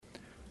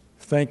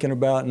thinking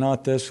about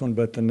not this one,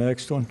 but the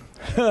next one.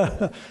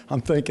 I'm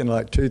thinking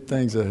like two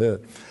things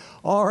ahead.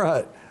 All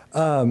right.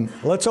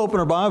 Let's open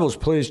our Bibles,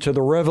 please, to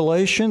the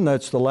Revelation.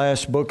 That's the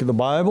last book of the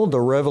Bible, the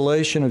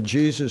Revelation of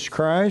Jesus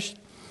Christ.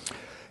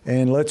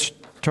 And let's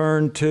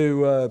turn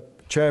to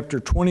chapter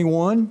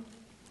 21.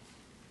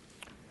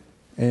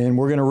 And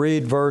we're going to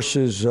read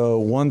verses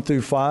 1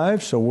 through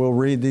 5. So we'll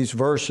read these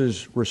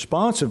verses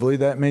responsively.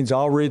 That means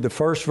I'll read the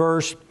first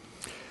verse,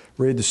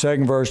 read the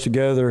second verse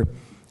together,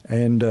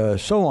 and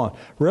so on.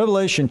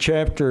 Revelation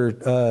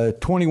chapter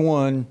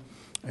 21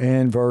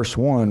 and verse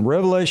 1.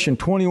 Revelation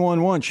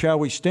 21:1. Shall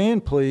we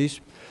stand, please,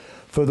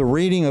 for the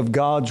reading of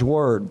God's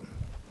Word?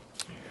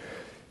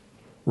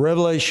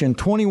 Revelation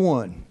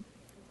 21,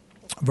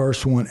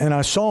 verse 1. And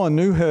I saw a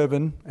new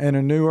heaven and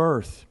a new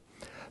earth.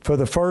 For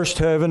the first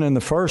heaven and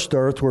the first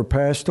earth were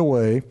passed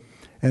away,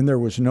 and there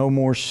was no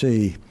more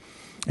sea.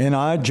 And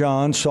I,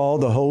 John, saw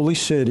the holy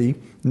city,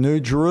 New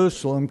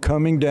Jerusalem,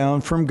 coming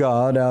down from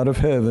God out of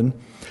heaven,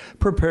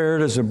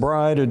 prepared as a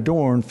bride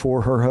adorned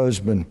for her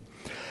husband.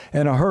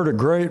 And I heard a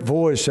great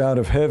voice out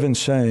of heaven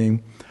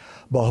saying,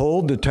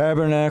 Behold, the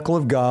tabernacle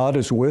of God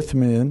is with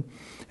men,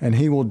 and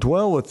he will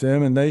dwell with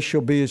them, and they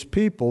shall be his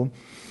people,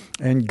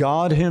 and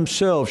God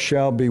himself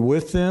shall be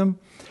with them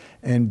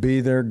and be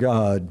their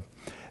God.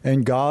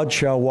 And God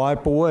shall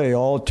wipe away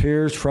all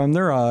tears from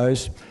their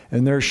eyes,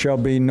 and there shall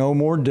be no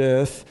more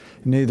death,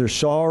 neither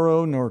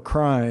sorrow nor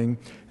crying,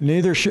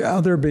 neither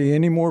shall there be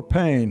any more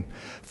pain,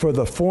 for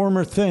the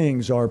former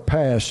things are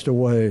passed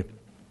away.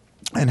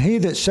 And he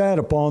that sat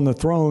upon the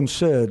throne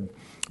said,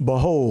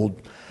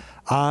 Behold,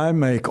 I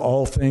make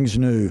all things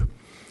new.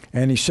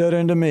 And he said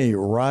unto me,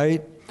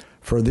 Write,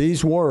 for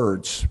these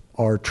words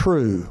are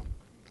true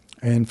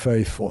and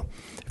faithful.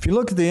 If you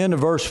look at the end of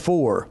verse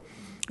 4,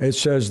 it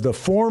says, the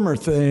former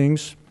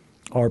things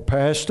are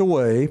passed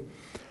away.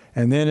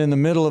 And then in the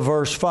middle of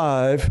verse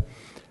 5,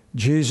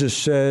 Jesus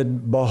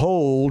said,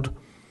 Behold,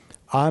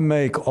 I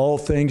make all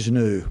things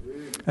new.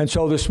 And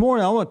so this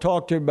morning I want to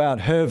talk to you about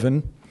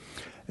heaven.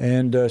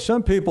 And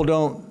some people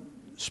don't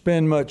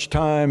spend much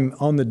time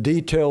on the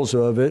details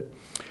of it.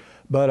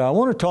 But I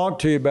want to talk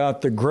to you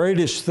about the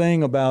greatest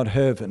thing about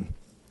heaven.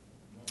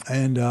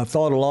 And I've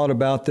thought a lot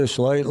about this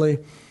lately.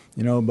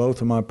 You know,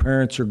 both of my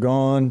parents are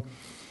gone.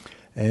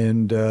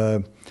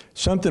 And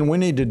something we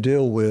need to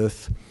deal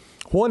with.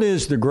 What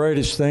is the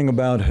greatest thing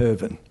about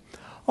heaven?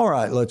 All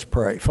right, let's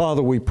pray.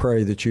 Father, we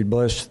pray that you'd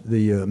bless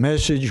the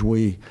message.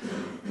 We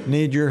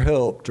need your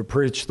help to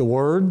preach the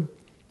word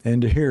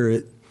and to hear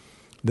it,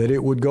 that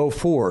it would go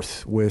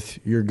forth with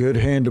your good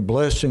hand of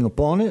blessing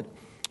upon it,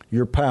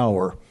 your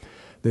power,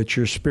 that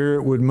your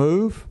spirit would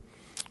move.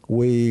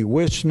 We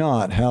wish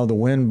not how the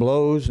wind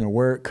blows nor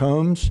where it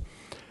comes,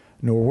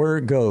 nor where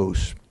it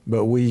goes,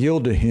 but we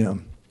yield to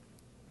him.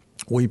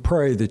 We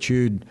pray that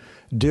you'd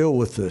deal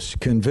with us,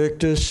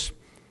 convict us,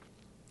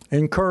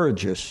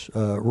 encourage us,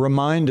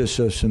 remind us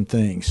of some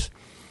things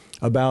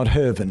about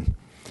heaven,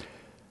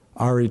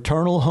 our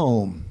eternal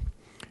home.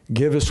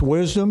 Give us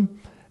wisdom,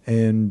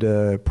 and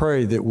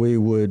pray that we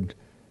would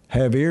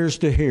have ears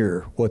to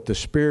hear what the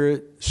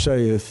Spirit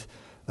saith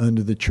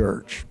unto the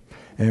church.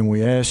 And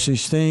we ask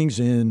these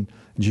things in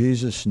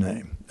Jesus'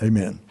 name.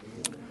 Amen.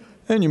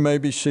 And you may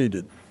be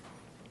seated.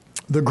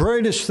 The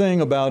greatest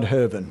thing about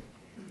heaven.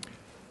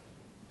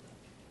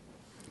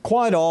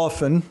 Quite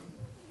often,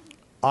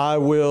 I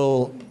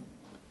will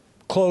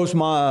close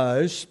my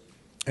eyes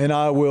and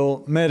I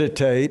will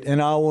meditate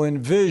and I will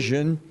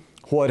envision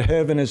what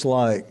heaven is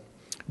like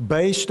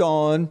based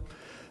on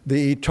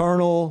the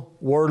eternal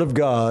Word of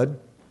God.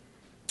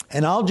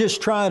 And I'll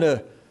just try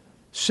to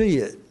see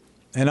it.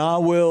 And I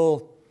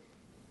will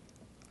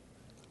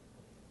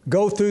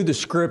go through the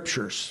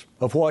scriptures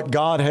of what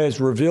God has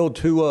revealed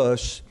to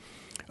us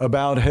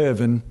about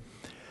heaven.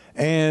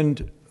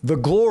 And the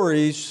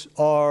glories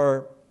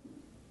are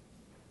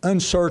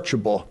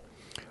unsearchable.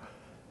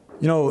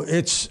 You know,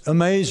 it's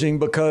amazing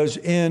because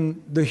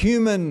in the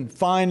human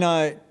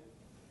finite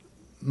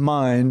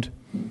mind,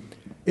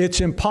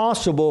 it's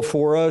impossible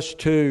for us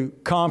to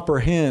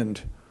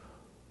comprehend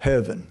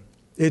heaven.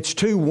 It's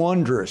too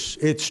wondrous.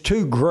 It's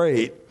too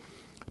great,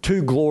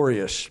 too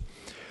glorious.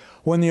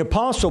 When the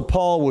Apostle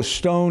Paul was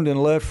stoned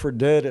and left for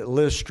dead at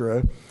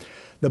Lystra,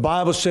 the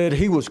Bible said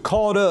he was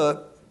caught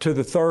up to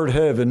the third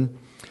heaven,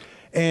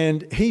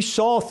 and he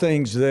saw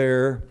things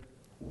there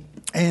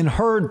and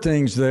heard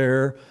things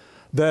there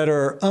that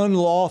are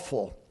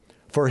unlawful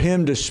for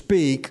him to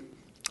speak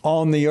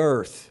on the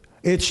earth.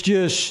 It's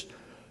just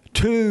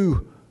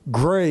too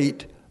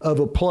great of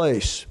a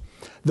place.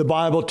 The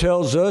Bible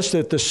tells us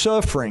that the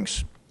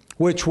sufferings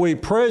which we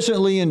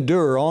presently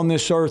endure on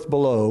this earth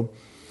below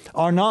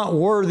are not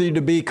worthy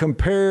to be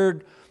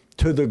compared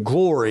to the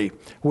glory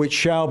which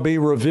shall be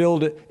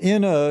revealed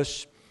in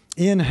us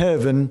in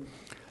heaven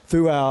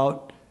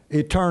throughout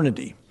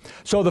eternity.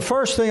 So the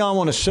first thing I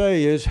want to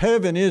say is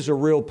heaven is a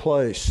real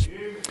place.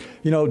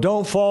 You know,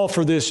 don't fall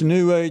for this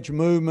New Age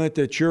movement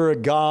that you're a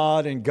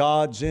God and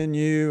God's in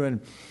you.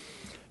 And,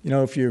 you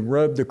know, if you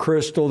rub the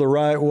crystal the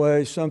right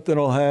way, something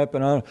will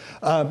happen.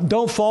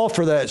 Don't fall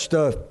for that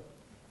stuff.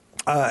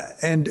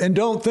 And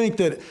don't think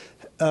that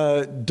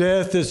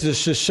death is the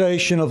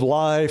cessation of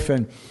life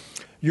and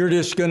you're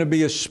just going to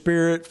be a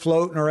spirit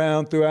floating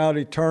around throughout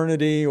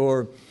eternity.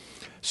 Or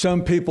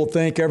some people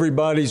think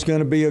everybody's going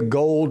to be a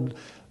gold,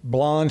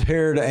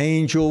 blonde-haired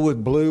angel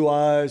with blue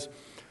eyes,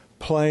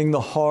 playing the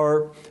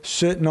harp,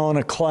 sitting on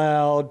a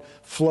cloud,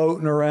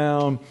 floating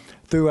around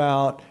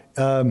throughout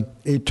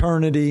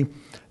eternity.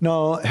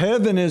 No,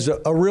 heaven is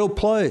a real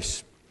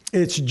place.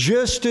 It's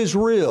just as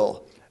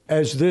real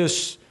as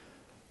this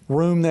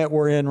room that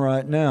we're in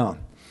right now.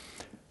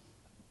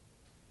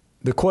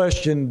 The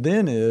question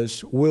then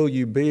is, will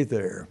you be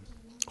there?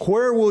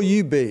 Where will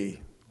you be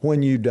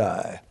when you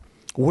die?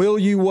 Will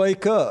you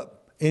wake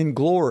up in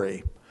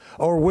glory?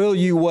 Or will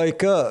you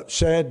wake up,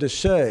 sad to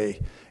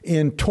say,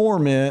 in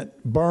torment,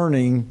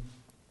 burning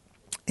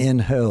in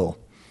hell?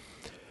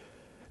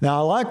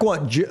 Now, I like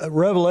what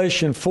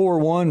Revelation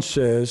 4:1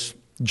 says.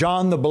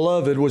 John the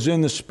Beloved was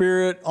in the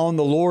Spirit on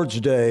the Lord's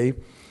day.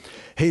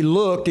 He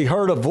looked, he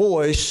heard a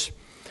voice,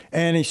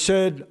 and he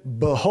said,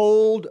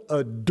 "Behold,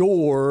 a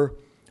door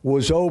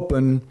was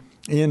open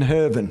in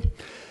heaven."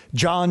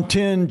 John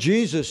 10,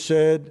 Jesus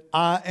said,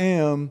 "I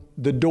am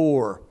the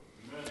door."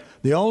 Amen.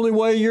 The only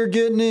way you're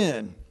getting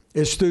in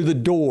is through the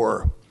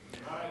door.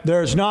 Right.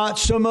 There's not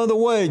some other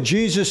way.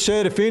 Jesus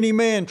said, if any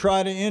man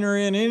try to enter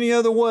in any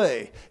other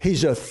way,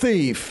 he's a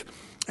thief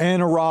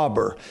and a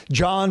robber.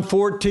 John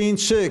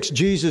 14:6,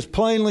 Jesus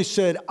plainly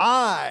said,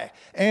 "I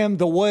am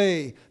the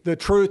way, the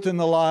truth, and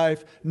the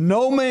life.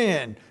 No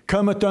man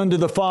cometh unto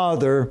the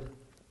Father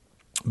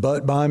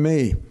but by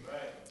me."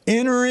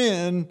 Enter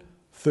in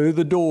through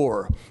the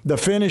door. The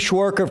finished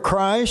work of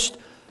Christ,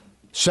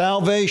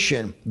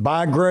 salvation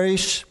by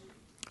grace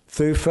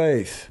through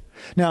faith.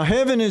 Now,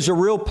 heaven is a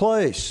real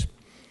place.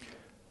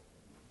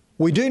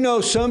 We do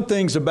know some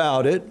things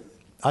about it.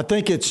 I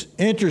think it's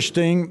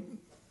interesting.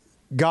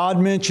 God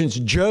mentions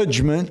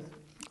judgment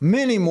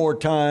many more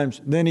times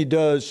than he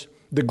does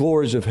the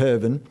glories of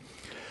heaven.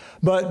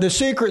 But the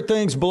secret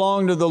things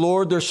belong to the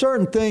Lord. There are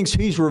certain things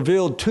he's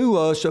revealed to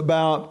us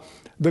about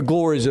the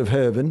glories of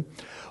heaven.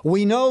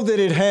 We know that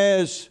it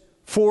has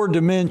 4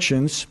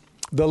 dimensions: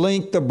 the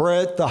length, the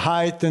breadth, the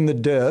height, and the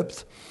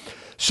depth.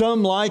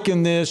 Some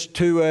liken this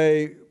to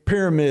a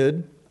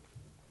pyramid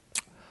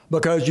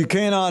because you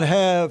cannot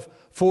have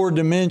 4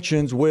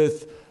 dimensions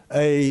with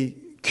a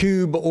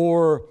cube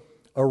or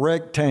a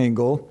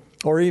rectangle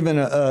or even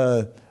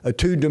a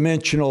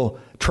 2-dimensional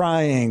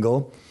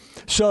triangle.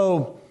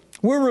 So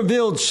we're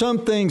revealed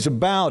some things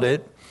about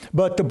it,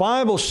 but the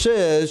Bible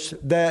says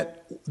that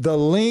the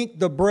length,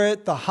 the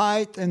breadth, the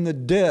height, and the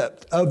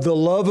depth of the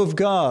love of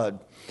God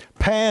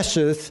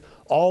passeth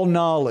all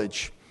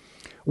knowledge.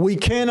 We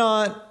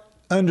cannot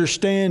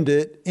understand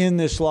it in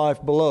this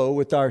life below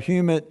with our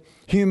human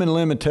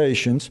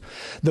limitations.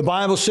 The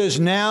Bible says,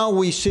 now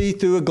we see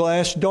through a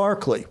glass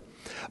darkly.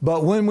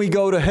 But when we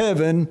go to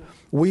heaven,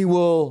 we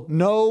will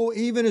know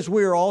even as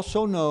we are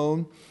also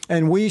known,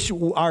 and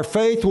our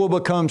faith will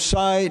become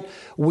sight.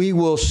 We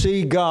will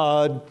see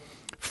God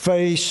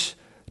face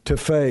to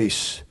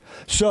face.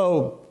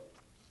 So,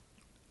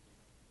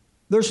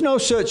 there's no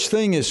such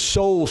thing as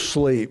soul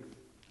sleep.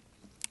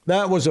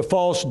 That was a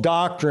false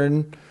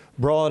doctrine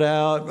brought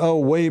out,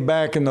 way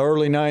back in the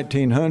early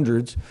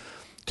 1900s.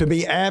 To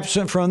be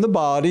absent from the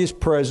body is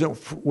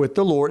present with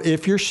the Lord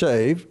if you're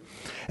saved.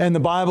 And the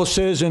Bible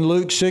says in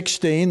Luke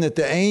 16 that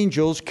the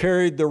angels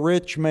carried the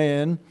rich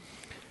man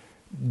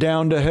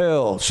down to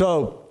hell.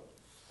 So,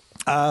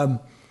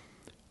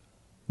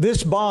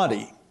 this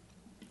body,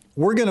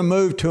 we're going to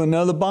move to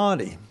another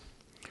body.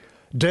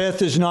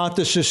 Death is not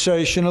the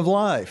cessation of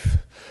life.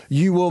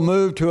 You will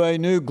move to a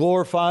new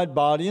glorified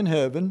body in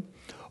heaven,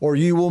 or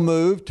you will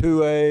move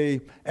to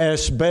a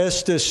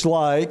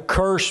asbestos-like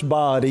cursed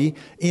body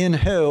in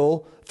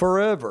hell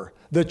forever.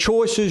 The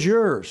choice is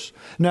yours.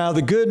 Now,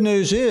 the good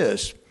news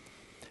is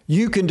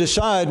you can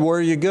decide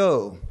where you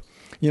go.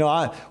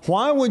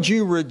 Why would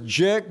you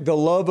reject the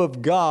love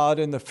of God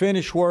and the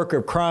finished work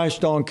of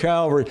Christ on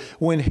Calvary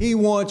when he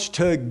wants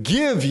to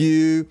give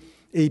you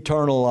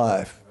eternal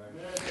life?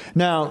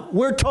 Now,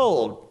 we're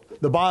told,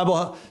 the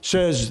Bible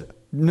says,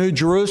 New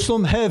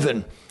Jerusalem,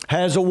 heaven,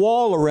 has a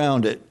wall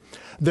around it.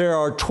 There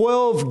are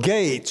 12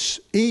 gates,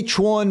 each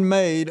one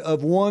made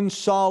of one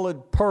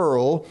solid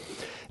pearl,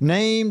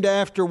 named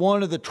after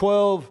one of the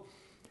 12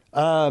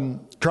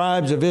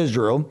 tribes of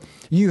Israel.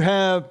 You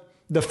have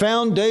the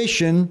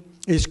foundation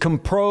is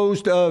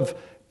composed of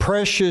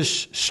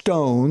precious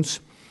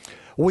stones.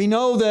 We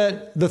know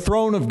that the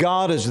throne of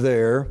God is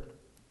there.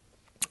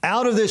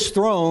 Out of this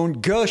throne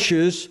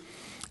gushes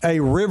a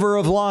river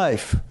of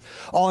life.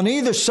 On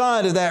either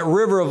side of that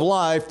river of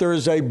life, there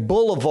is a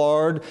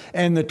boulevard,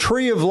 and the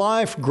tree of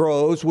life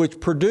grows, which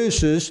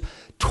produces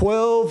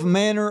 12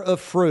 manner of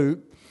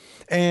fruit.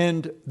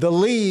 And the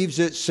leaves,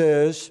 it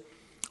says,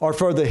 are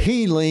for the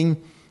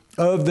healing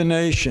of the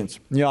nations.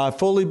 I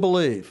fully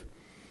believe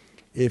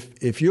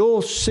if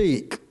you'll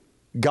seek,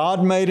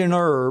 God made an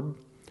herb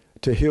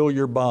to heal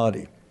your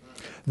body.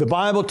 The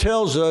Bible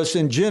tells us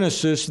in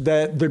Genesis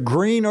that the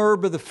green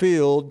herb of the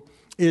field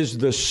is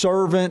the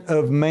servant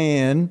of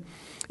man,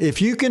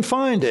 if you can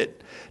find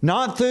it,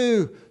 not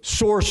through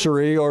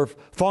sorcery or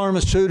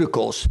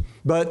pharmaceuticals,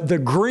 but the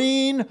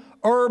green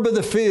herb of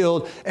the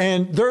field,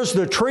 and there's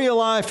the tree of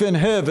life in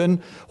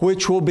heaven,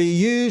 which will be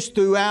used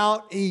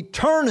throughout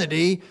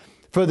eternity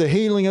for the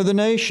healing of the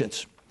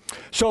nations.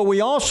 So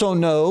we also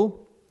know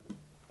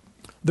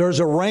there's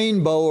a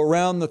rainbow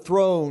around the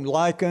throne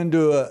like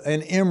unto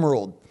an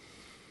emerald.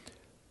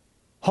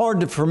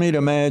 Hard for me to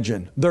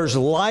imagine. There's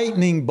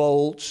lightning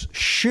bolts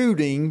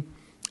shooting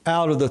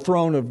out of the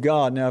throne of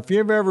God. Now, if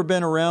you've ever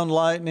been around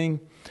lightning,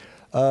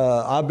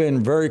 I've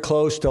been very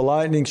close to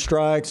lightning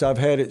strikes. I've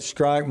had it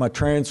strike my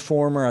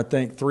transformer, I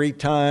think 3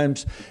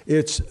 times.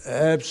 It's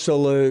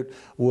absolute,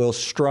 will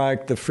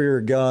strike the fear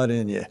of God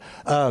in you.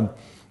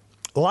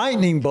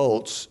 Lightning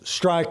bolts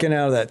striking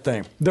out of that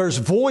thing. There's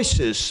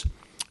voices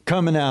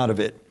coming out of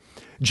it.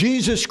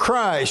 Jesus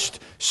Christ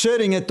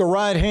sitting at the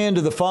right hand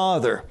of the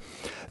Father.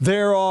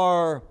 There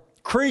are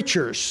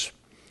creatures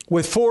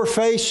with 4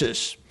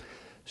 faces,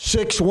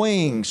 6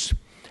 wings,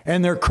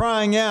 and they're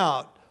crying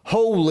out,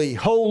 Holy,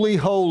 holy,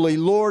 holy,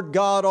 Lord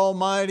God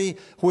Almighty,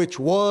 which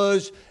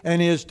was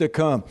and is to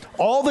come.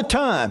 All the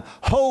time,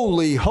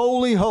 holy,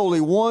 holy, holy,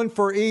 one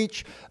for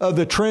each of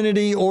the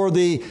Trinity or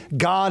the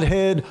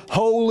Godhead.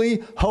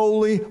 Holy,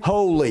 holy,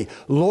 holy,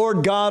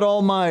 Lord God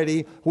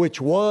Almighty, which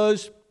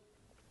was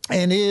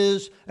and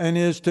is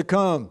to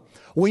come.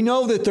 We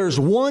know that there's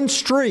one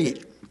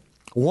street,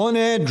 one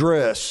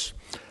address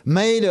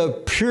made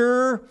of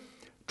pure,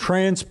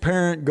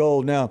 transparent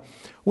gold. Now,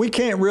 we've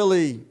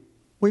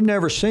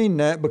never seen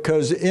that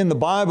because in the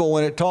Bible,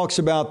 when it talks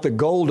about the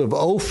gold of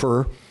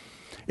Ophir,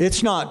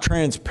 it's not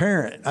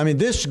transparent. I mean,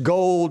 this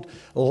gold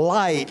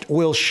light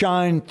will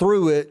shine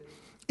through it.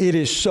 It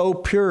is so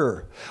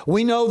pure.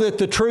 We know that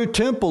the true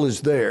temple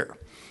is there,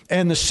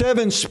 and the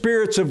 7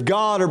 spirits of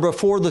God are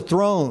before the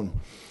throne.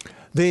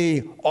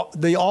 The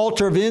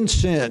altar of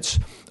incense,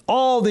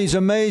 all these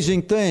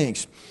amazing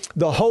things.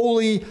 The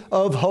Holy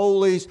of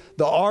Holies,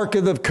 the Ark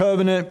of the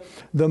Covenant,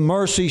 the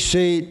mercy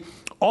seat.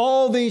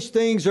 All these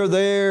things are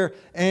there,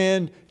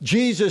 and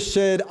Jesus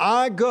said,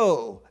 I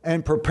go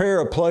and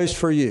prepare a place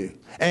for you.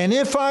 And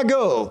if I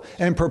go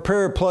and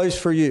prepare a place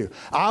for you,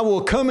 I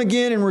will come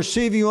again and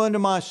receive you unto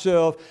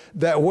myself,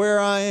 that where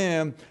I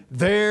am,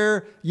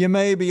 there you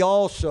may be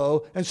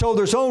also. And so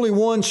there's only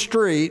one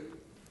street,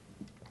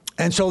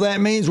 and so that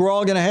means we're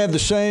all going to have the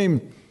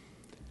same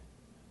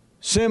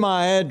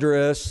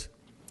semi-address.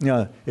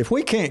 If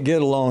we can't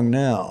get along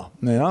now,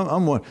 man,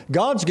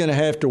 God's going to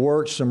have to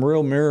work some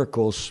real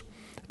miracles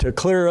to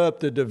clear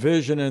up the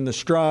division and the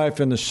strife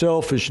and the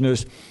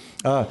selfishness.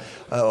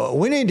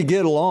 We need to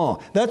get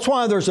along. That's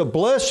why there's a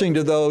blessing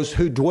to those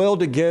who dwell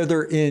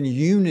together in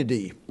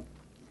unity.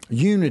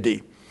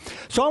 Unity.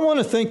 So I want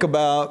to think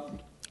about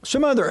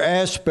some other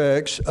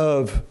aspects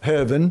of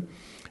heaven,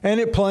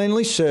 and it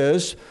plainly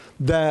says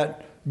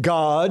that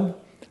God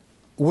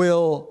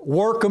will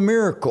work a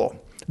miracle.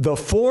 The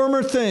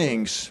former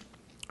things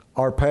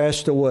are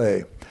passed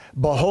away.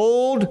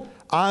 Behold,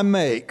 I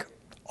make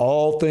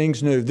all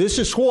things new. This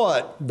is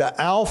what the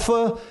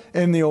Alpha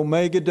and the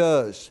Omega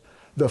does.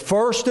 The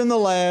first and the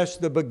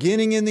last, the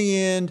beginning and the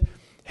end.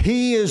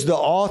 He is the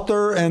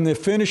author and the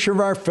finisher of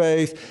our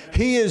faith.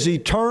 He is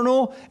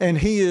eternal and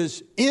He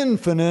is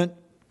infinite,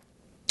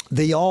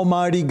 the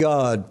Almighty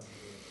God.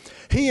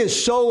 He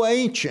is so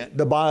ancient,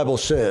 the Bible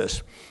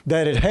says,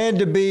 that it had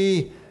to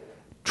be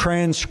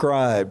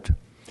transcribed.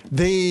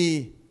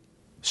 The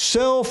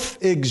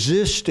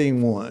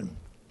self-existing one,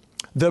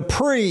 the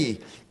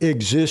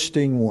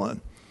pre-existing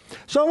one.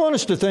 So I want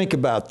us to think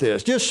about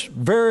this.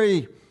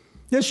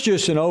 It's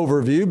just an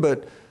overview,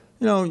 but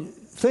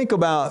think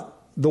about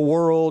the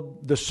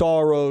world, the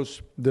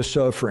sorrows, the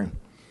suffering.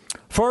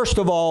 First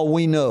of all,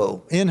 we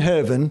know in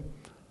heaven,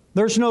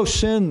 there's no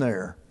sin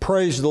there.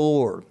 Praise the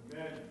Lord.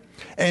 Amen.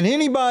 And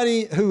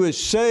anybody who is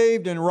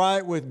saved and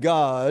right with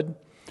God,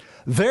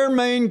 their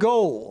main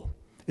goal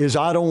is,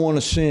 I don't want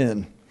to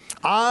sin.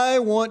 I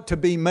want to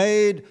be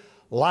made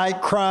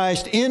like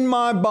Christ in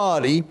my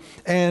body.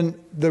 And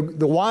the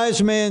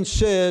wise man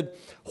said,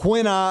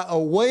 when I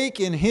awake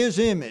in His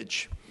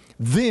image,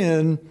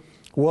 then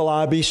will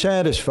I be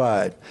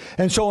satisfied.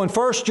 And so in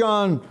 1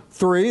 John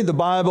 3, the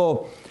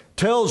Bible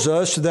tells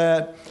us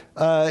that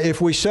if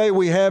we say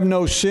we have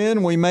no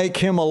sin, we make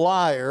Him a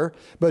liar.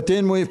 But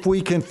then if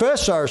we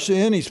confess our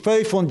sin, He's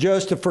faithful and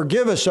just to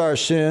forgive us our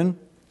sin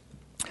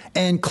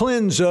and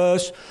cleanse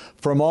us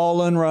from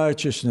all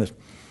unrighteousness.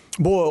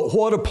 Boy,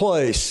 what a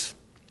place.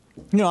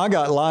 I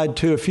got lied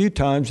to a few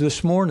times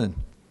this morning.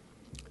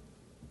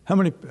 How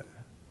many?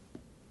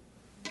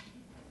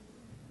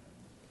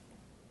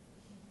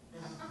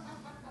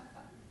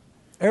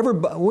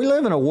 We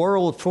live in a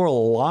world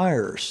full of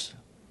liars.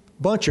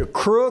 Bunch of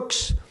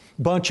crooks,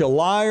 bunch of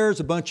liars,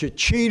 a bunch of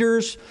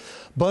cheaters,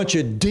 bunch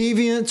of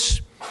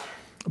deviants,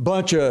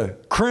 bunch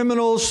of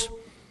criminals,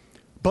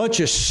 bunch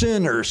of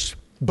sinners,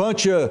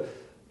 bunch of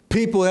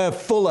people have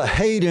full of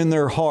hate in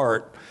their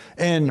heart,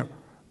 and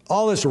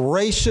all this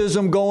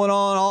racism going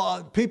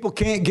on. People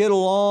can't get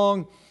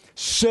along.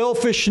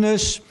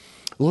 selfishness,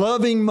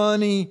 loving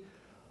money.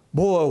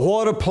 Boy,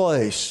 what a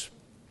place.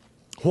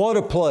 What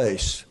a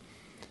place.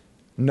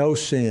 No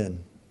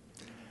sin.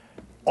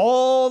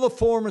 All the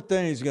former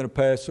things are going to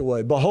pass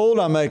away. Behold,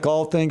 I make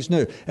all things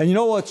new. And you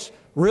know what's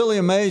really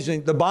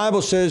amazing? The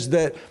Bible says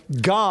that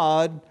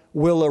God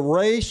will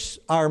erase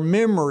our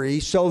memory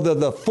so that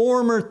the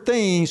former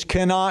things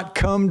cannot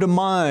come to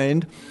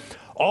mind.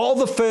 All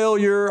the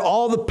failure,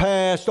 all the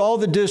past, all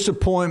the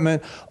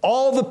disappointment,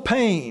 all the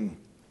pain,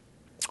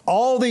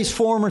 all these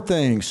former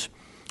things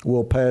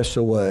will pass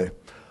away.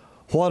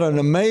 What an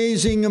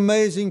amazing,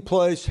 amazing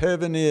place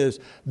heaven is.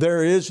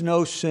 There is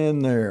no sin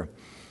there.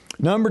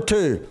 Number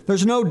two,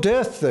 there's no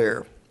death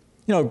there.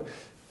 You know,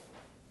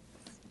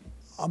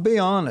 I'll be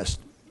honest.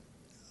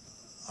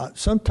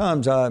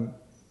 Sometimes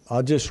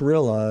I just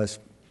realize,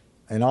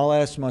 and I'll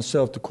ask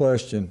myself the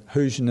question,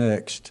 who's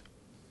next?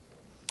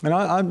 And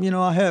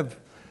I have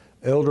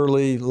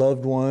elderly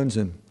loved ones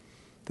and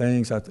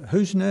things.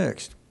 Who's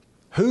next?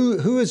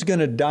 Who is going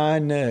to die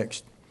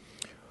next?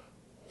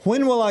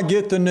 When will I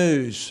get the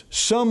news?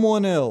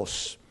 Someone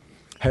else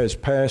has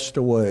passed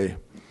away.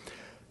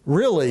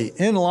 Really,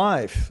 in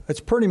life, that's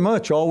pretty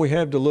much all we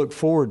have to look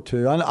forward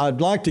to. I'd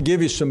like to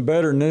give you some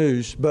better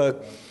news,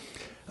 but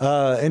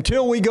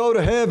until we go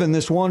to heaven,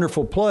 this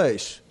wonderful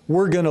place,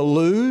 we're going to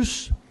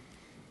lose,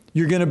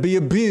 you're going to be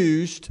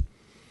abused,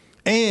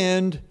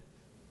 and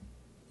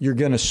you're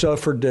going to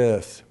suffer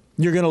death.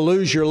 You're going to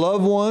lose your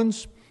loved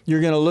ones.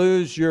 You're going to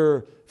lose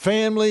your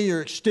family,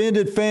 your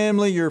extended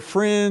family, your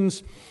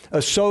friends,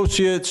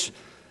 associates,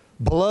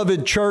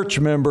 beloved church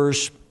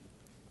members.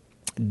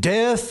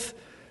 Death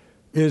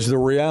is the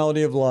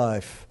reality of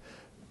life.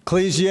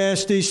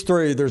 Ecclesiastes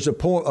 3, there's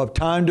a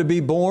time to be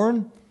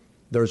born,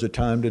 there's a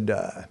time to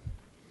die.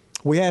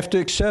 We have to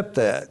accept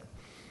that.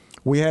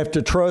 We have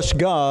to trust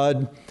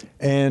God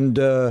and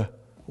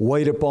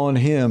wait upon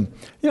Him.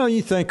 You know,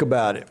 you think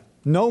about it.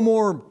 No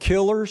more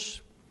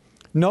killers,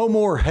 no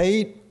more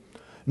hate,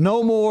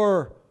 no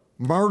more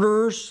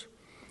murderers,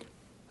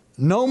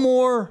 no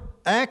more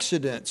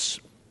accidents.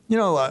 You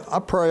know, I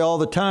pray all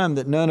the time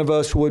that none of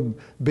us would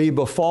be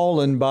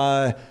befallen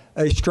by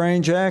a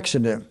strange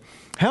accident.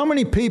 How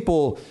many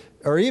people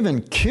are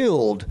even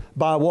killed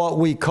by what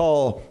we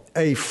call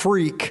a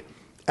freak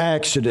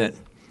accident?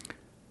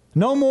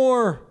 No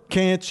more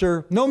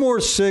cancer, no more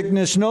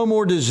sickness, no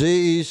more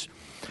disease,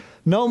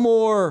 no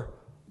more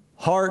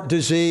heart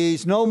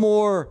disease, no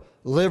more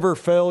liver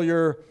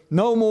failure,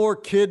 no more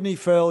kidney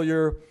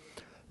failure,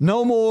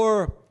 no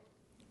more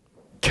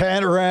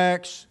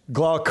cataracts,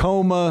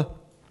 glaucoma,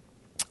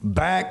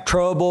 back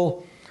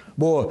trouble.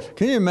 Boy,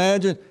 can you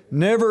imagine?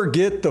 Never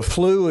get the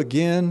flu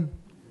again.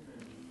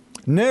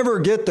 Never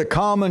get the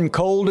common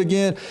cold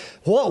again.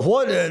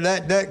 What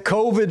that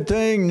COVID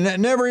thing,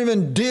 never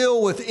even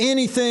deal with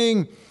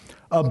anything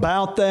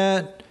about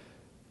that.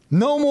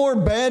 No more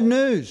bad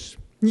news.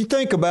 You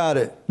think about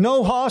it.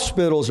 No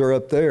hospitals are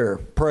up there,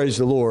 praise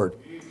the Lord.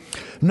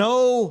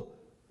 No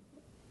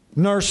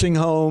nursing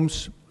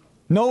homes,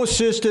 no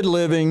assisted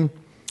living,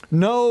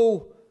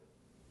 no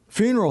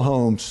funeral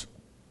homes.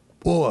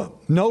 Boy,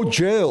 no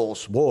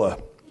jails, boy.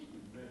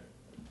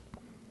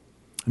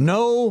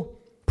 No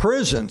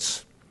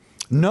prisons,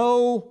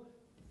 no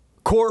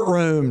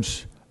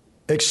courtrooms,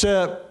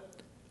 except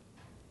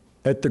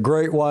at the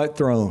great white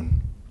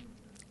throne.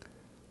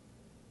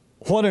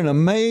 What an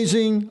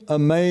amazing,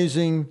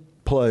 amazing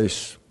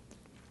place.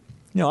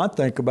 You know, I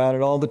think about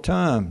it all the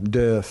time,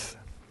 death.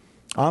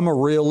 I'm a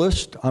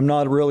realist. I'm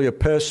not really a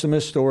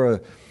pessimist or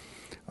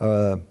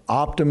a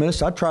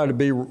optimist. I try to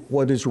be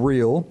what is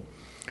real.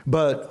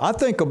 But I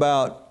think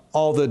about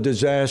all the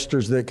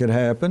disasters that could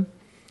happen,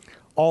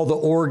 all the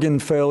organ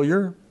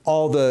failure,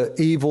 all the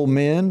evil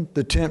men,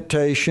 the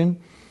temptation.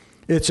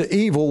 It's an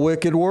evil,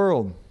 wicked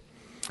world.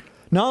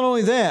 Not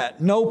only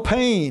that, no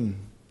pain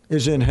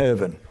is in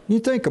heaven. You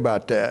think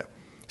about that.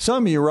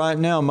 Some of you right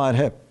now might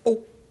have,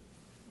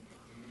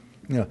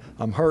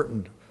 I'm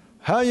hurting.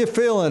 How you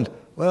feeling?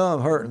 Well,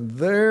 I'm hurting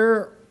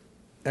there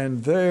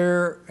and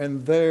there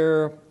and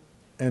there.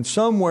 And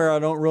somewhere, I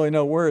don't really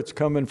know where it's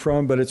coming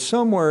from, but it's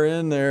somewhere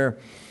in there.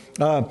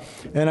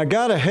 And I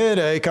got a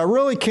headache. I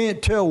really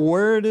can't tell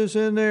where it is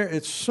in there.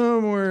 It's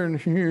somewhere in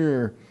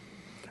here.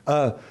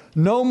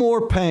 No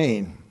more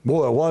pain.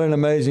 Boy, what an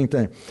amazing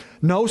thing.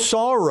 No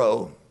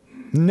sorrow.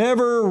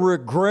 Never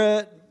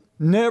regret.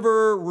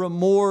 Never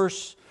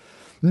remorse.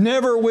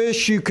 Never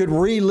wish you could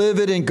relive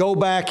it and go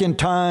back in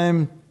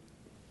time.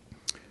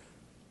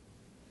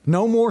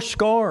 No more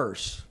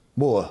scars.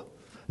 Boy.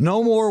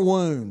 No more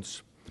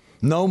wounds.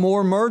 No more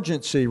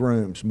emergency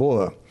rooms,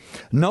 boy.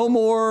 No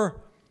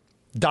more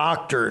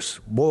doctors.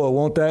 Boy,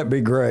 won't that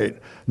be great?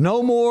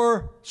 No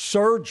more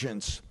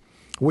surgeons.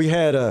 We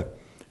had a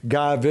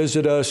guy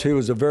visit us who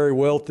was a very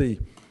wealthy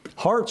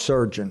heart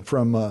surgeon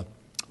from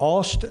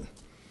Austin.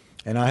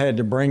 And I had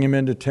to bring him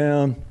into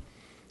town.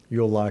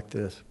 You'll like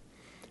this.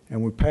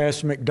 And we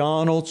passed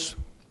McDonald's.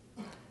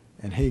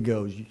 And he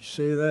goes, you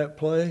see that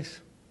place?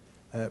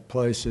 That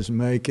place is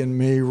making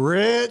me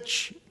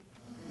rich.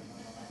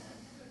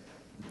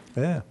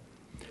 Yeah.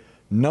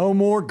 No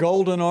more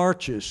golden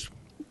arches.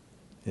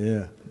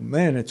 Yeah,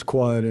 man, it's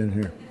quiet in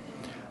here.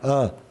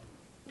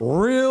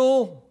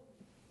 Real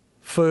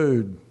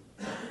food.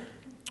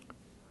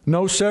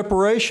 No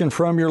separation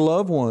from your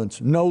loved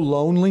ones. No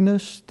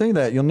loneliness. Think of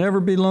that. You'll never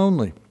be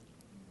lonely.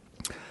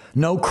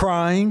 No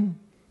crying.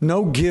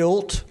 No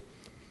guilt.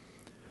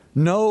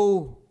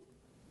 No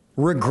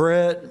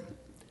regret.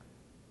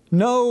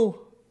 No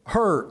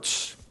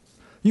hurts.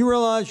 You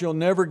realize you'll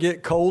never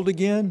get cold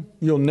again.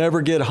 You'll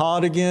never get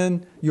hot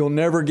again. You'll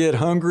never get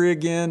hungry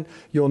again.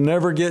 You'll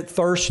never get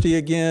thirsty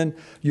again.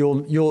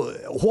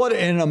 What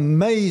an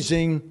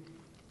amazing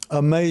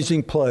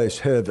place,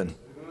 heaven.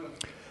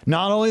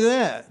 Not only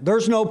that,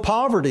 there's no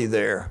poverty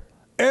there.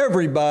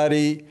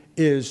 Everybody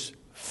is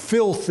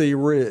filthy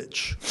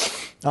rich.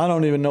 I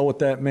don't even know what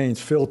that means,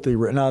 filthy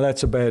rich. No,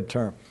 that's a bad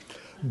term.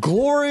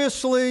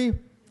 Gloriously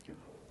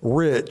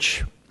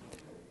rich.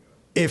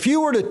 If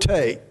you were to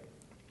take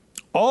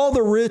all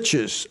the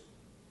riches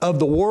of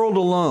the world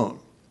alone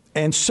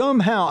and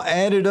somehow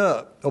add it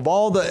up of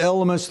all the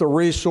elements, the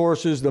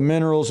resources, the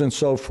minerals, and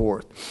so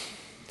forth,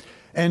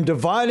 and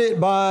divide it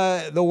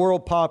by the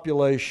world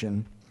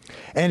population,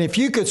 and if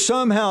you could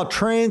somehow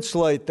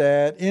translate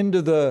that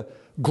into the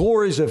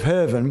glories of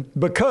heaven,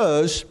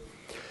 because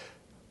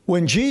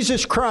when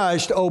Jesus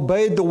Christ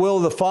obeyed the will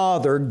of the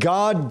Father,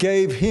 God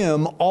gave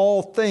him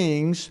all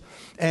things,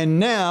 and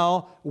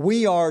now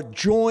we are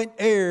joint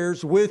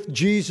heirs with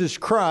Jesus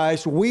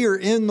Christ. We are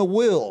in the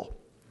will.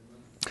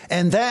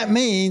 And that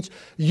means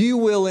you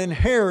will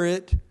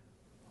inherit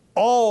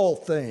all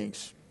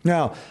things.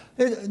 Now,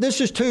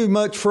 this is too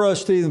much for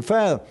us to even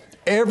fathom.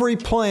 Every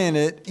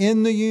planet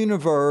in the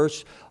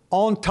universe,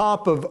 on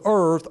top of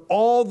earth,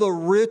 all the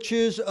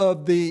riches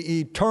of the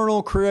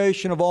eternal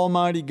creation of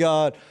Almighty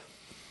God.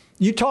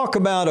 You talk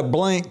about a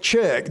blank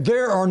check.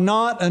 There are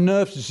not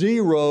enough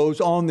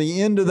zeros on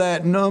the end of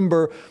that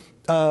number.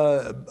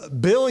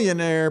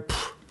 Billionaire,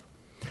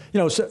 you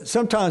know,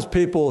 sometimes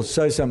people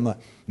say something like,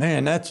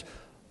 man, that's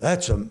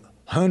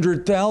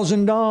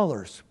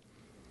 $100,000.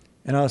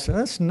 And I say,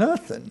 that's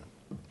nothing.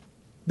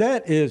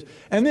 That is,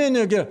 and then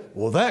they'll get,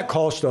 well, that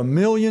cost $1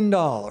 million.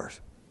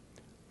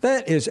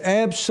 That is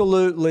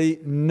absolutely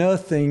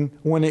nothing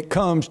when it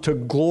comes to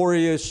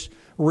glorious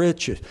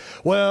riches.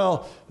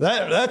 Well,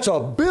 that's a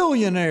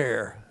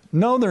billionaire.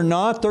 No, they're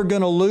not. They're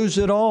going to lose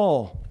it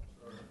all.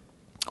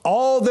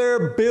 All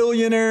their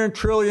billionaire and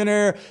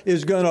trillionaire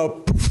is going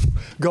to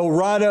go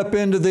right up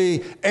into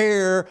the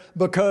air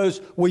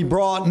because we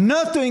brought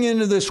nothing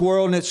into this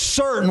world, and it's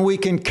certain we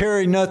can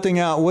carry nothing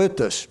out with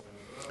us.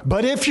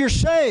 But if you're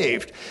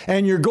saved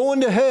and you're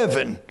going to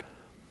heaven,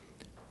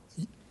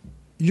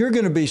 you're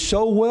going to be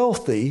so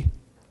wealthy,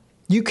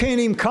 you can't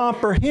even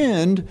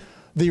comprehend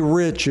the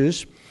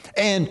riches.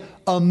 And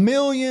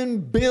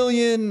 1,000,000,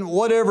 billion,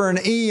 whatever an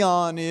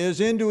eon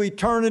is, into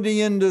eternity,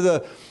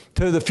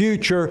 to the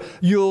future,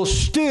 you'll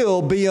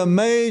still be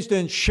amazed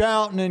and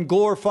shouting and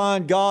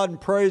glorifying God and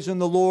praising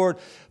the Lord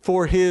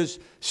for his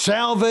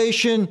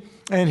salvation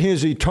and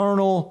his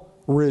eternal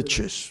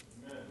riches.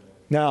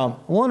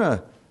 Now,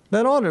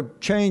 that ought to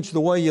change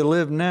the way you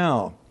live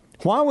now.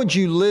 Why would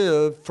you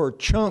live for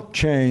chunk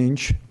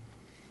change,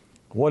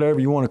 whatever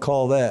you want to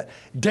call that,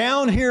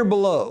 down here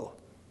below,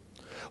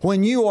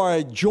 when you are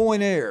a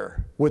joint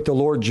heir with the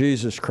Lord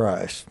Jesus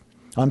Christ?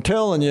 I'm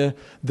telling you,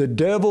 the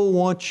devil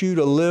wants you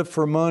to live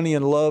for money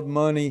and love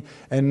money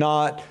and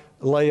not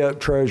lay up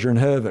treasure in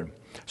heaven.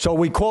 So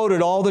we quote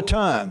it all the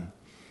time.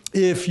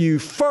 If you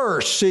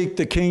first seek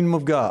the kingdom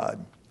of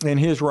God and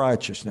his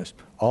righteousness,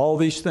 all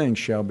these things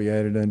shall be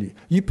added unto you.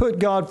 You put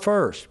God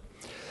first.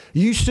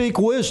 You seek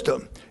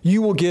wisdom.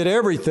 You will get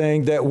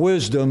everything that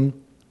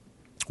wisdom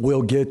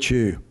will get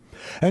you.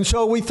 And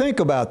so we think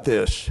about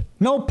this.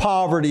 No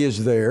poverty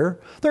is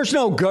there. There's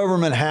no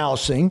government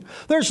housing.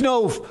 There's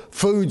no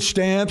food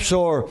stamps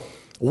or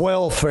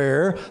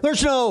welfare.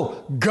 There's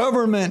no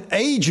government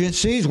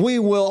agencies. We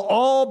will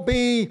all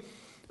be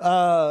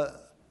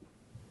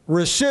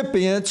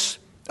recipients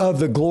of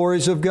the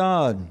glories of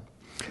God.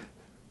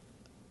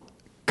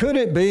 Could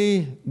it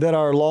be that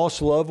our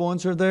lost loved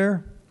ones are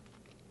there?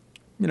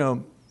 You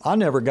know, I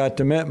never got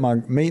to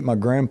meet my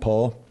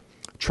grandpa,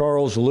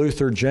 Charles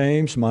Luther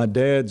James, my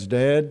dad's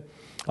dad.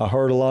 I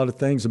heard a lot of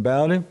things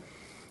about him.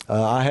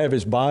 I have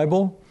his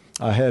Bible.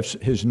 I have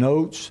his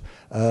notes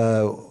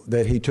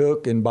that he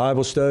took in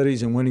Bible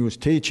studies and when he was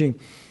teaching.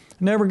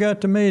 Never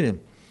got to meet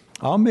him.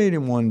 I'll meet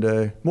him one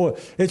day. Boy,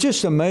 it's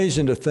just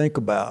amazing to think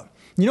about.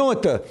 You know,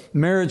 at the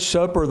marriage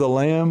supper of the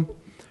Lamb,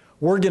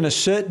 we're going to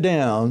sit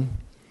down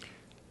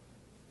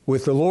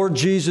with the Lord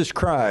Jesus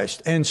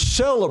Christ and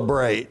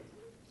celebrate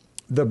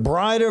the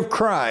bride of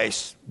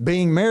Christ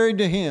being married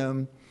to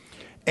him,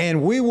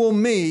 and we will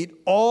meet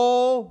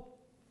all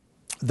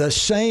the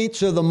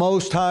saints of the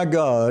Most High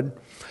God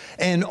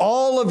and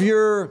all of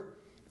your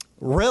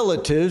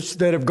relatives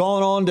that have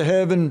gone on to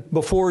heaven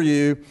before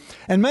you,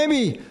 and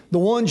maybe the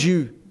ones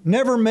you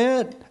never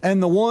met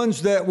and the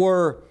ones that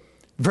were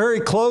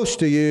very close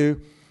to you,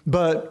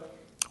 but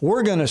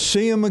we're going to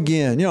see them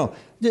again. You know,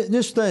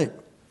 just think,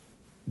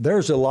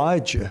 there's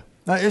Elijah.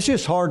 Now, it's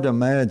just hard to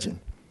imagine.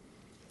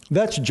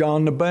 That's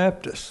John the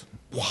Baptist.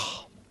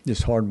 Wow.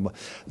 It's hard to.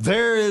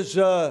 There is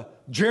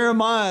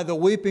Jeremiah, the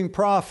weeping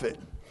prophet.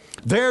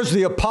 There's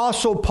the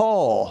Apostle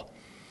Paul.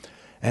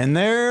 And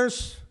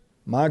there's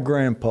my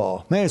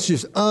grandpa. Man, it's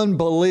just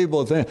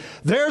unbelievable thing.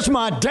 There's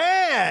my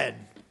dad.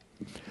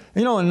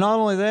 You know, and not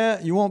only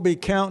that, you won't be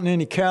counting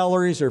any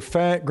calories or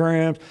fat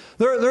grams.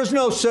 There's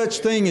no such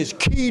thing as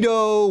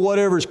keto,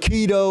 whatever's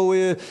keto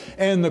is,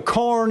 and the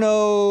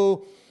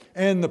carno,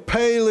 and the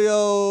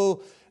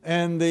paleo,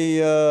 and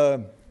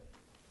the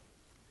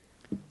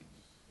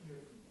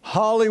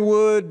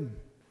Hollywood,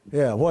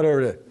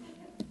 whatever it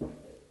is.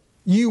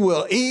 You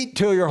will eat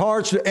till your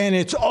heart's, and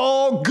it's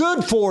all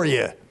good for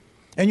you.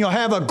 And you'll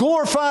have a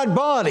glorified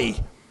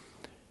body.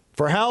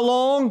 For how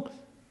long?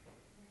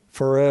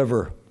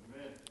 Forever.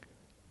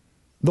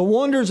 The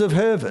wonders of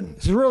heaven.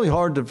 It's really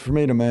hard for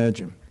me to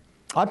imagine.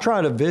 I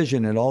try to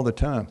vision it all the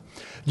time.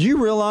 Do you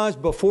realize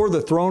before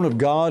the throne of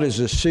God is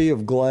a sea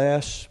of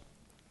glass?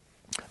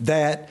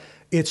 That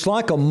it's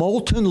like a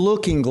molten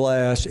looking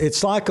glass.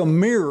 It's like a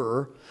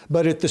mirror,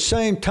 but at the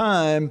same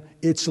time,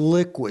 it's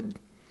liquid.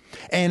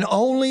 And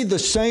only the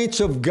saints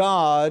of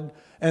God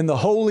and the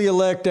holy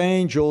elect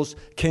angels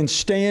can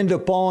stand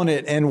upon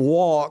it and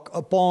walk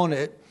upon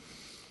it.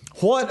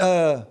 What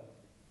a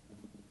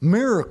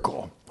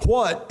miracle.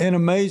 What an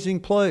amazing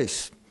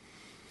place.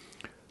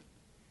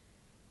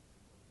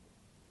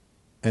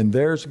 And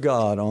there's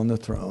God on the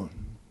throne.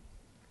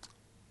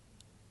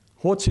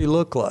 What's he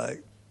look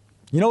like?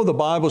 You know, the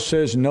Bible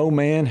says no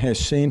man has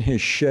seen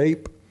his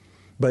shape,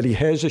 but he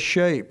has a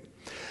shape.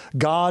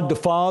 God the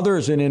Father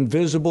is an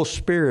invisible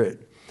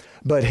spirit,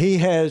 but he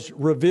has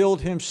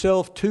revealed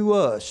himself to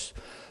us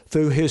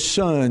through his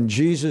Son,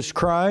 Jesus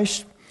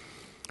Christ,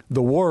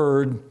 the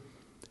Word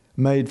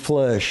made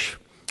flesh.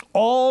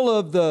 All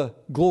of the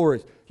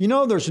glory. You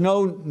know there's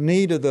no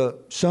need of the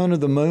sun or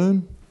the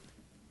moon?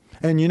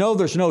 And you know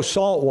there's no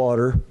salt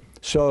water.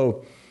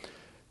 So,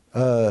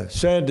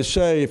 sad to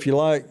say, if you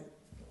like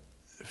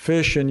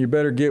fishing, you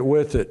better get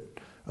with it.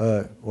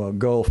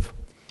 Gulf.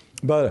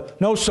 But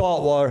no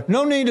salt water,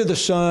 no need of the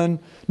sun,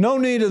 no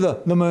need of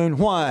the moon.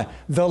 Why?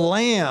 The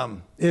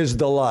Lamb is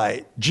the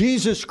light.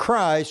 Jesus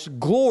Christ's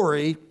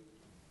glory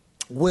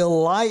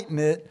will lighten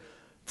it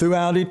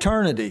throughout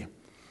eternity.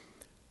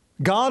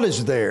 God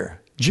is there.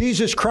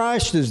 Jesus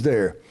Christ is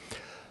there.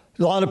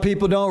 A lot of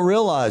people don't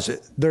realize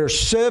it. There are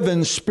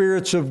 7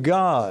 spirits of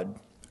God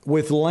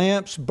with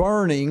lamps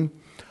burning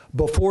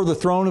before the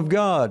throne of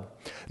God.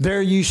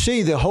 There you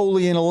see the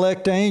holy and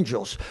elect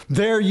angels.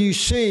 There you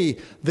see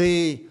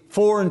the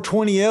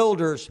 24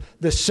 elders,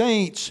 the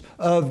saints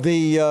of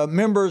the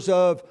members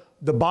of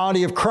the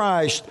body of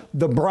Christ,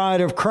 the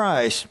bride of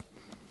Christ.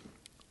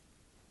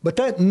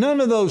 But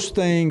none of those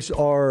things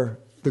are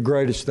the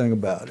greatest thing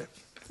about it.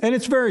 And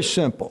it's very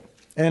simple.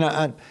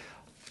 And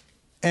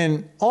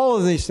all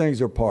of these things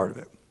are part of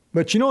it.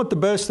 But you know what the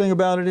best thing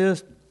about it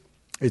is?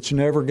 It's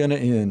never going to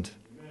end.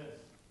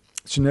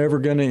 It's never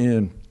going to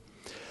end.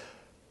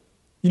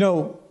 You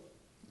know,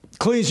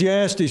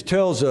 Ecclesiastes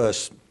tells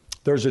us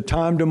there's a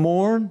time to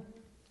mourn,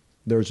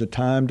 there's a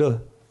time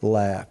to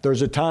laugh.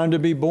 There's a time to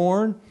be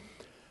born,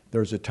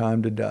 there's a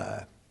time to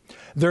die.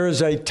 There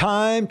is a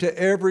time to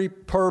every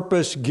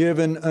purpose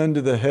given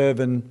unto the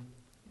heaven.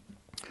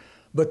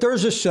 But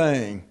there's a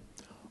saying,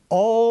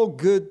 all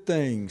good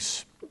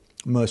things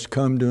must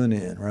come to an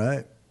end,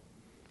 right?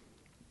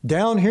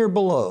 Down here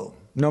below,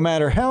 no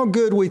matter how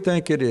good we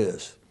think it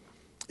is,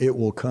 it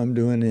will come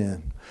to an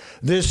end.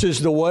 This is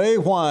the way.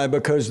 Why?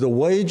 Because the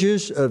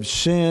wages of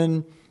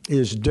sin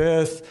is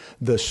death.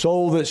 The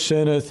soul that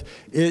sinneth,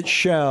 it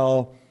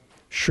shall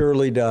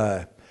surely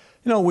die.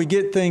 You know, we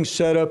get things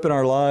set up in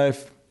our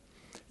life.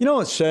 You know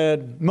what's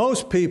sad?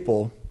 Most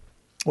people,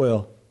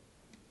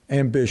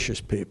 ambitious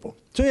people.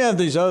 So you have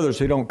these others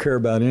who don't care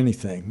about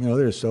anything. You know,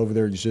 they're just over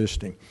there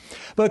existing.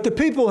 But the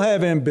people who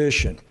have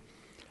ambition.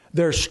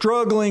 They're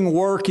struggling,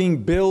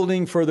 working,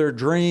 building for their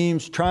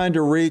dreams, trying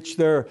to reach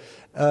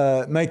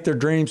make their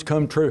dreams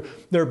come true.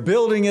 They're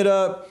building it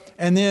up,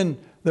 and then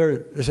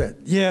they're saying,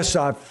 yes,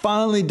 I've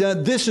finally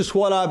done, this is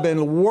what I've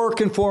been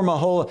working for my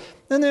whole life.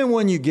 And then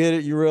when you get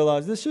it, you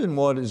realize this isn't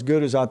what as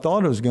good as I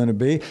thought it was going to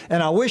be.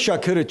 And I wish I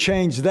could have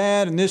changed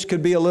that, and this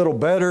could be a little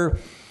better.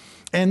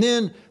 And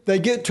then they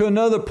get to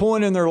another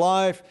point in their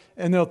life,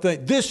 and they'll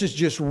think, this is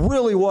just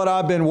really what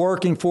I've been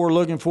working for,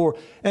 looking for.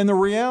 And the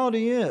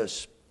reality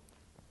is,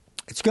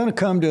 it's going to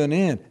come to an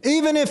end,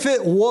 even if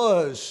it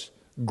was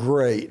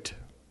great.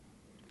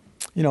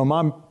 You know,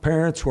 my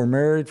parents were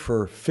married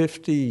for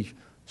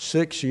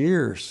 56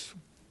 years.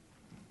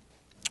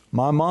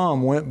 My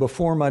mom went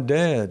before my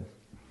dad.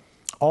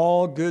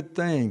 All good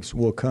things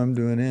will come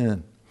to an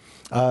end.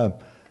 Our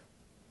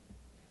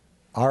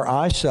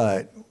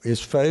eyesight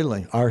is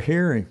failing. Our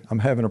hearing, I'm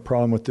having a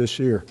problem with this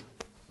ear.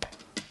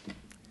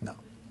 No.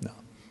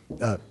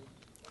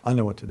 I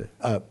know what to do.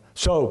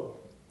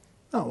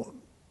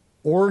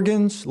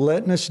 Organs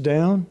letting us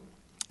down,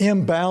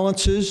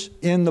 imbalances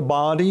in the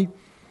body,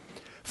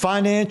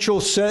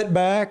 financial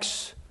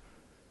setbacks,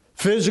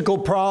 physical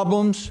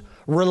problems,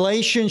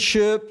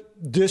 relationship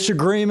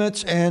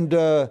disagreements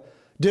and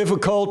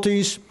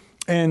difficulties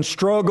and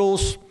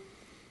struggles.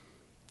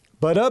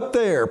 But up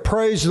there,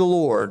 praise the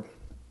Lord,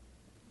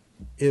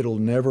 it'll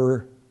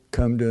never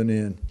come to an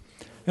end.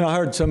 And I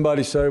heard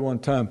somebody say one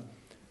time,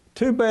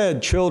 too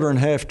bad children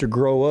have to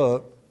grow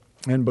up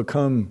and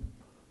become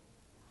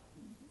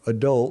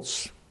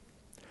adults.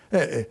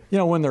 You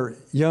know, when they're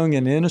young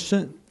and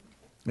innocent,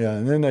 yeah,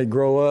 and then they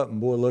grow up and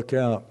boy, look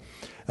out.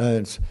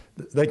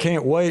 They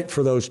can't wait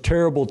for those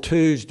terrible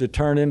twos to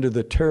turn into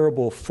the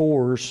terrible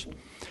fours.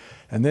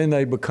 And then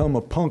they become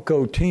a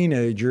punko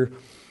teenager,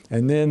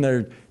 and then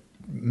they're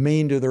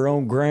mean to their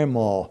own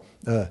grandma.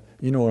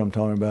 You know what I'm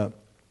talking about.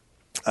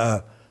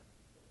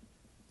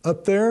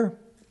 Up there,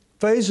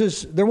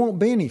 there won't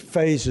be any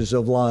phases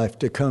of life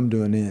to come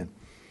to an end.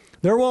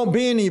 There won't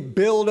be any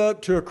build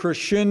up to a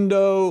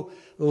crescendo,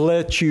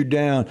 let you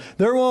down.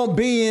 There won't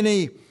be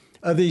any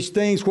of these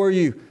things where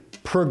you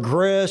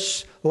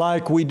progress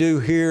like we do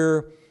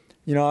here.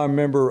 You know, I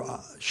remember,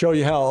 show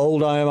you how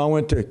old I am. I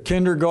went to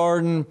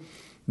kindergarten,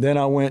 then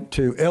I went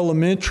to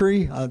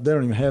elementary. They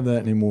don't even have that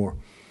anymore.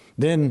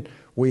 Then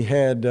we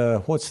had,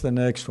 what's the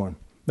next one?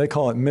 They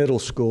call it middle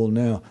school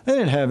now. They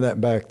didn't have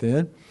that back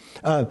then.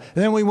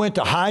 Then we went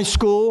to high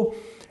school,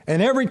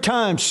 and every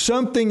time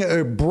something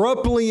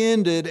abruptly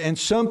ended and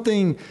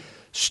something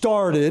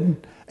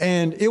started,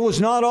 and it was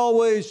not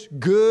always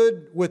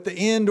good with the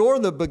end or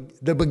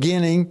the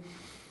beginning,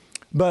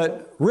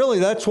 but really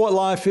that's what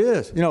life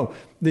is. You know,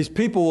 these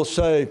people will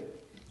say,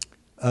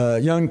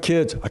 young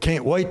kids, I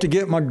can't wait to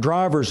get my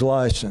driver's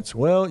license.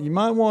 Well, you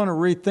might want to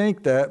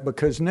rethink that,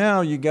 because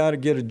now you got to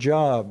get a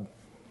job.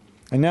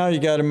 And now you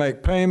got to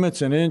make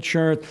payments and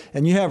insurance,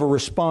 and you have a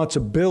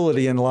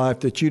responsibility in life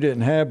that you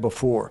didn't have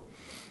before.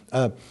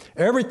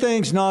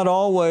 Everything's not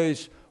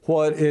always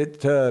what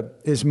it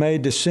is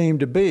made to seem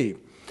to be.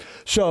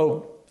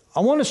 So I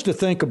want us to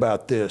think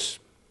about this.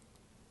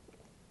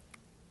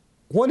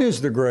 What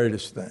is the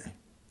greatest thing?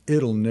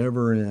 It'll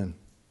never end.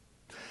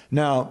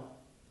 Now,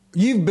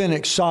 you've been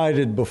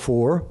excited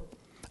before.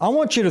 I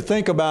want you to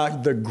think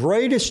about the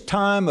greatest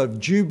time of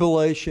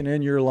jubilation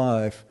in your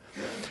life,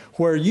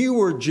 where you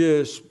were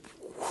just,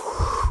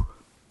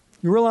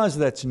 you realize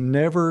that's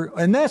never,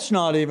 and that's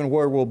not even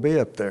where we'll be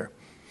up there.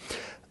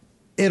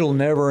 It'll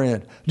never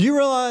end. Do you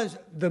realize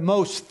the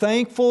most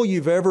thankful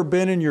you've ever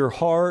been in your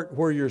heart,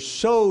 where you're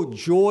so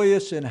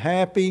joyous and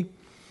happy,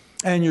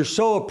 and you're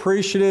so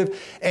appreciative,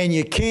 and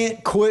you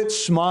can't quit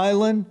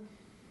smiling?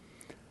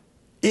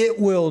 It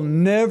will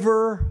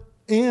never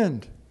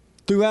end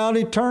throughout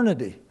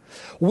eternity.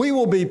 We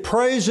will be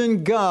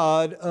praising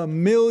God a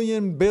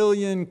million,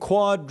 billion,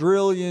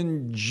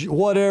 quadrillion,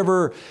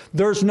 whatever.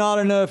 There's not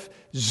enough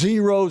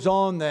zeros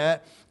on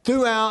that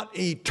throughout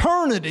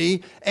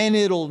eternity, and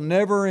it'll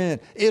never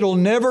end. It'll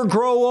never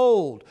grow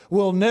old.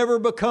 We'll never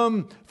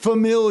become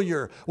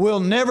familiar. We'll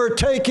never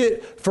take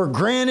it for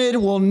granted.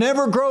 We'll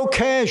never grow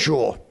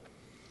casual.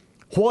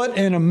 What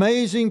an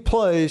amazing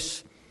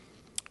place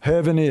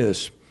heaven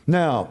is.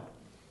 Now,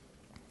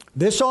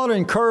 this ought to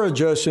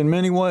encourage us in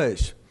many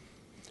ways.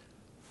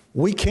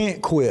 We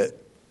can't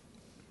quit.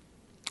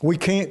 We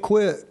can't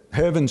quit.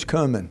 Heaven's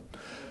coming.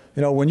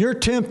 You know, when you're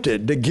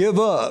tempted to give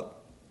up,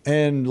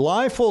 and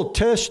life will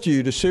test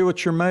you to see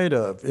what you're made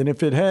of. And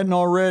if it hadn't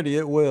already,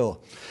 it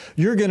will.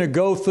 You're going to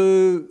go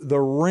through the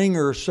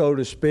ringer, so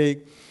to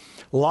speak.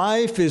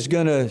 Life is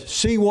going to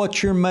see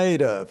what you're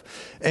made of.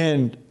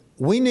 And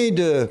we need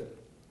to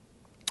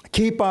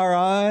keep our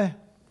eye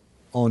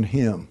on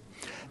Him.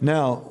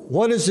 Now,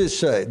 what does it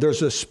say?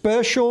 There's a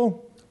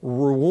special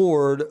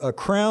reward, a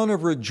crown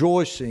of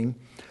rejoicing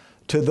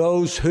to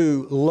those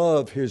who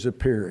love His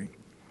appearing.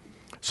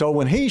 So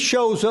when He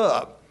shows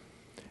up,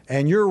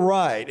 and you're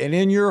right, and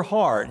in your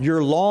heart,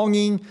 you're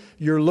longing,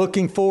 you're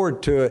looking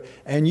forward to it,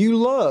 and you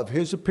love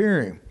His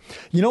appearing.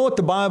 You know what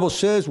the Bible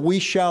says? We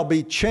shall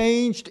be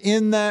changed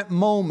in that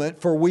moment,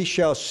 for we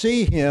shall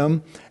see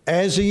Him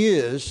as He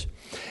is.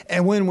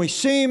 And when we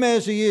see Him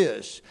as He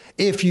is,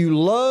 if you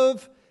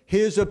love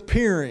His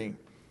appearing,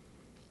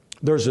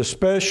 there's a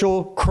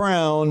special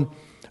crown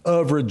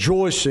of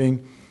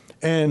rejoicing,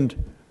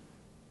 and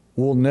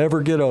we'll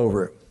never get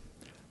over it.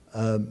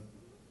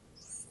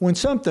 When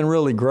something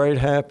really great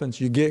happens,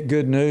 you get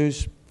good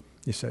news,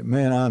 you say,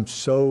 man, I've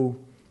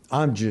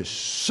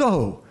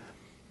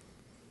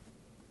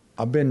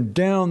been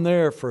down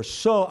there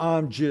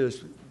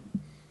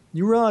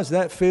you realize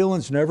that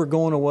feeling's never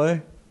going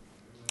away?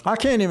 I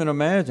can't even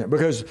imagine,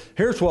 because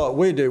here's what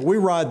we do. We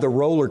ride the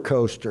roller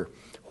coaster.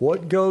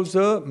 What goes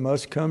up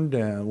must come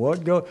down.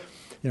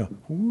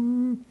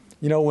 When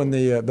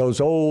those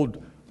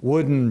old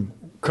wooden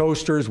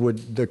coasters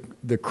with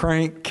the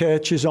crank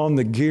catches on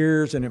the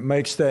gears, and it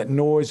makes that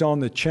noise on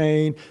the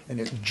chain, and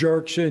it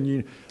jerks you,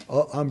 and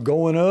I'm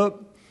going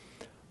up.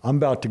 I'm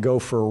about to go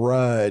for a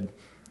ride.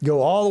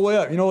 Go all the way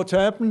up. You know what's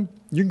happening?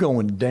 You're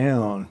going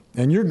down,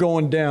 and you're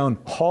going down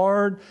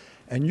hard,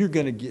 and you're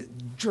going to get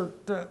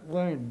jerked that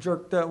way and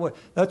jerked that way.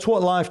 That's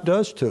what life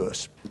does to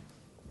us.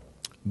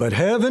 But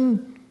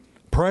heaven,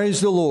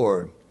 praise the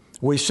Lord,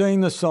 We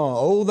sing the song,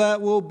 oh,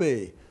 that will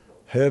be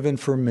heaven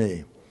for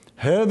me.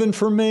 Heaven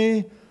for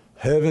me,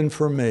 heaven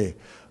for me.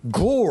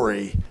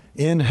 Glory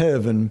in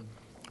heaven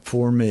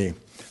for me.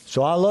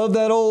 So I love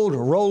that old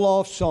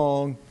roll-off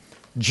song,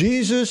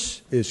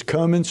 Jesus is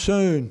coming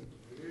soon.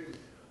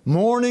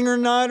 Morning or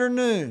night or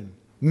noon,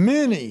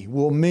 many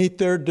will meet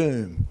their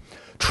doom.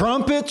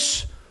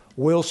 Trumpets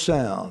will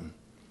sound.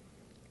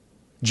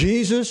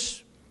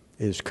 Jesus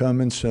is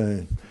coming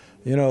soon.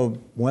 You know,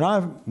 when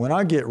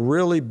I get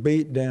really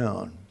beat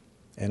down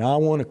and I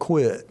want to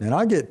quit, and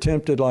I get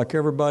tempted like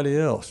everybody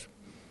else,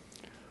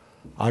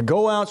 I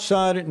go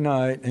outside at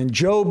night, and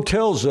Job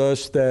tells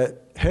us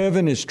that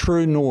heaven is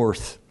true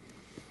north.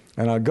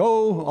 And I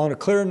go on a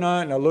clear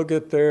night and I look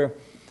up there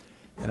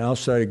and I'll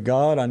say,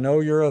 God, I know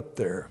you're up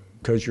there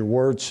because your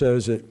word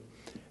says it.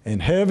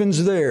 And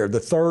heaven's there, the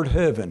third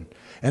heaven.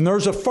 And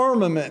there's a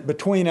firmament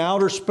between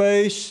outer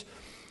space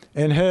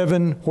and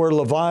heaven where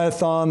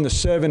Leviathan, the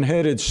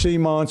seven-headed sea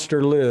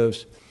monster,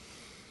 lives.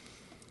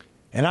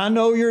 And I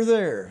know you're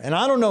there. And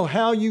I don't know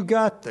how you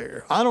got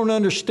there. I don't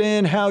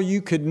understand how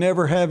you could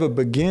never have a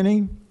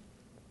beginning.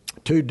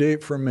 Too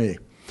deep for me.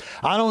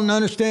 I don't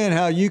understand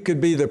how you could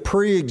be the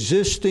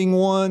pre-existing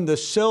one, the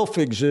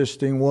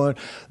self-existing one,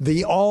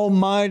 the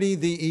almighty,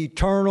 the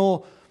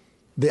eternal,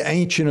 the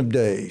ancient of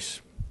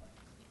days.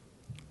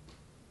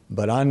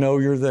 But I know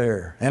you're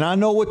there. And I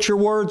know what your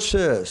word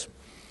says.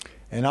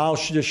 And I'll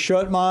just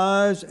shut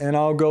my eyes and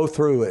I'll go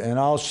through it. And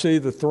I'll see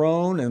the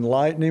throne and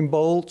lightning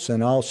bolts,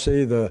 and I'll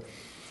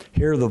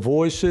hear the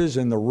voices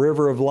and the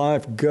river of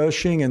life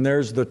gushing, and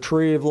there's the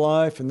tree of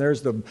life, and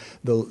there's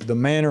the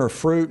manner of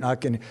fruit.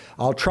 And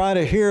I'll try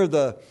to hear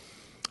the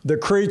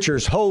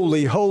creatures,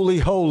 holy, holy,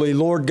 holy,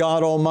 Lord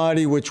God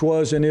Almighty, which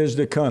was and is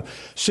to come.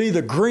 See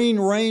the green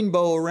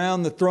rainbow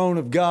around the throne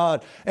of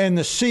God, and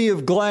the sea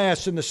of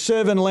glass, and the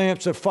seven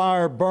lamps of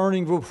fire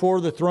burning before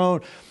the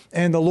throne,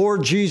 and the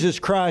Lord Jesus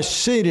Christ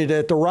seated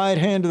at the right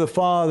hand of the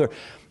Father.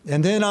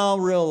 And then I'll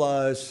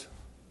realize,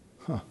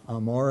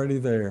 I'm already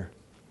there.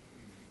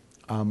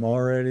 I'm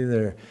already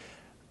there.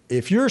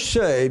 If you're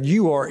saved,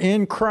 you are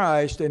in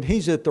Christ, and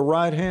He's at the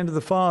right hand of the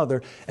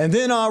Father. And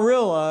then I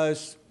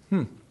realize,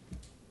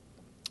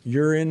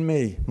 you're in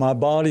me. My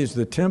body is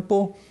the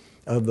temple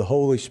of the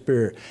Holy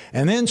Spirit.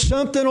 And then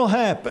something will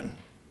happen.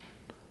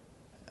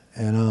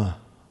 And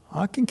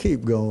I can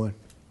keep going.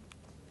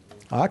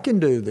 I can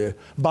do this.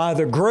 By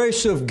the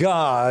grace of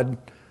God,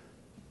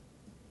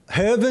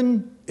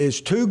 heaven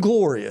is too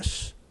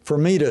glorious for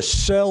me to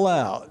sell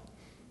out,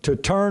 to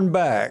turn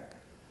back,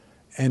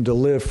 and to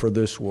live for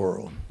this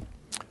world.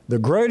 The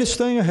greatest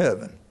thing of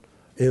heaven,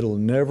 it'll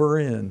never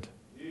end.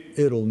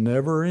 It'll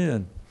never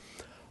end.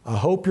 I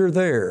hope you're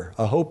there.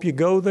 I hope you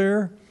go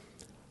there.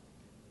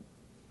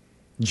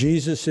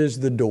 Jesus is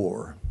the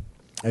door.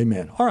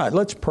 Amen. All right,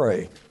 let's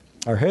pray.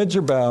 Our heads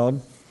are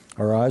bowed.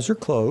 Our eyes are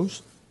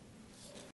closed.